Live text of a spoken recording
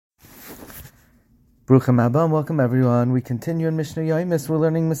Bruchim Abba, and welcome everyone. We continue in Mishnah Yoimis. We're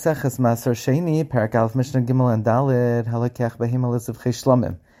learning Maseches Maser Sheni, Parak Aleph, Mishnah Gimel and Daled, Halakech Behema Lizavchei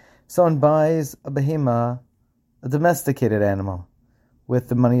Shlomim. Someone buys a behema, a domesticated animal, with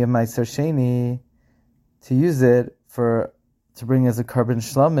the money of Maser Sheni to use it to bring as a carbon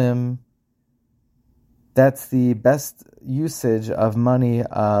Shlomim. That's the best usage of money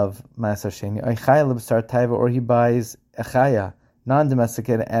of Maser Sheni. Or he buys a chaya,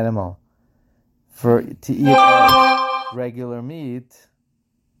 non-domesticated animal, to eat regular meat.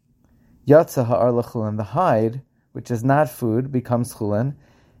 Yatsa ha'ar l'chulin, the hide, which is not food, becomes chulin.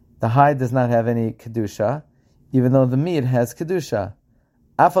 The hide does not have any kedusha, even though the meat has kedusha.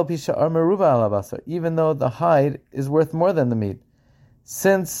 Afal pisha ar meruba alabasar, even though the hide is worth more than the meat.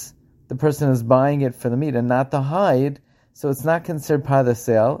 Since the person is buying it for the meat and not the hide, so it's not considered part of the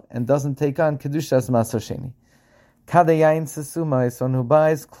sale and doesn't take on kedushas maser sheni. Kadayayin sesumai, someone who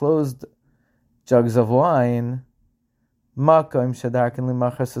buys closed jugs of wine, makom shadarkin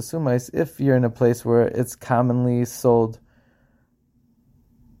limachar sesumais, if you're in a place where it's commonly sold,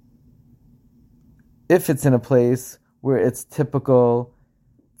 if it's in a place where it's typical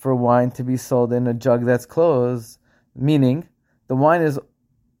for wine to be sold in a jug that's closed, meaning the wine is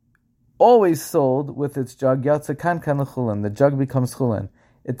always sold with its jug, yatsa kan l'chulin, the jug becomes chulin.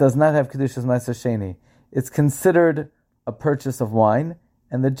 It does not have kedushas ma'aser sheni. It's considered a purchase of wine,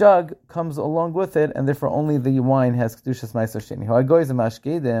 and the jug comes along with it, and therefore only the wine has kedushas ma'aser sheni. Ha'agoyz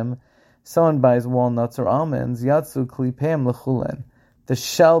mashkedim, someone buys walnuts or almonds, yatsu klipeim l'chulin. The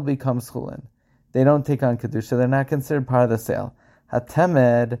shell becomes chulin. They don't take on kedusha. They're not considered part of the sale.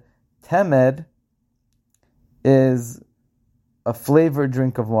 Temed is a flavored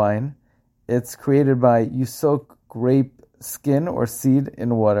drink of wine. It's created by, you soak grape skin or seed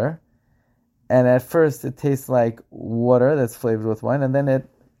in water, and at first it tastes like water that's flavored with wine, and then it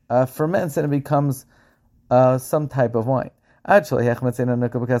ferments and it becomes some type of wine. Actually,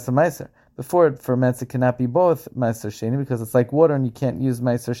 before it ferments, it cannot be both Meiser Sheni, because it's like water and you can't use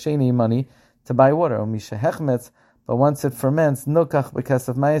Meiser Sheni money to buy water. But once it ferments, nokach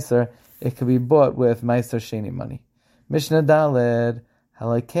b'kesef Meiser, it can be bought with Meiser Sheni money. Mishnah Daled,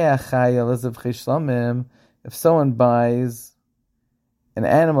 if someone buys an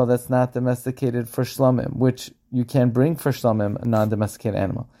animal that's not domesticated for shlomim, which you can bring for shlomim, a non-domesticated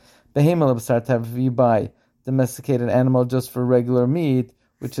animal. If you buy domesticated animal just for regular meat,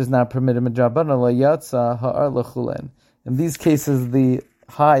 which is not permitted midrabanan, yatsa ha'ar l'chulin. In these cases, the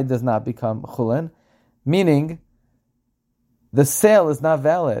hide does not become chulin, meaning the sale is not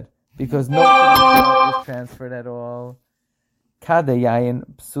valid because no kedusha is transferred at all. Kadayayin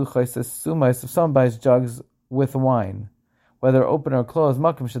psuchos esumais, if someone buys jugs with wine, whether open or closed,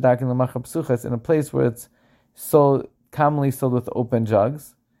 makom shadakin l'machar psuchos, in a place where it's commonly sold with open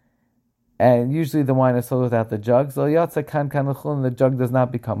jugs, and usually the wine is sold without the jugs, lo yatsa kan l'chulin, the jug does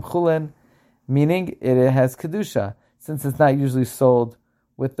not become chulin, meaning it has kedusha, since it's not usually sold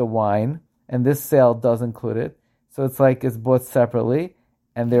with the wine, and this sale does include it, so it's like it's bought separately,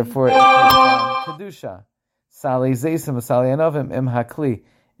 and therefore it becomes kedusha.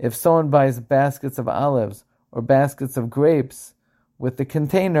 If someone buys baskets of olives or baskets of grapes with the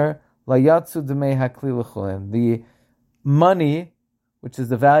container, the money, which is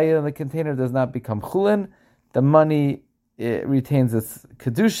the value of the container, does not become chulin. The money, it retains its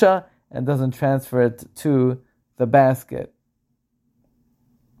kedusha and doesn't transfer it to the basket.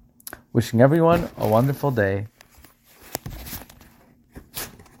 Wishing everyone a wonderful day.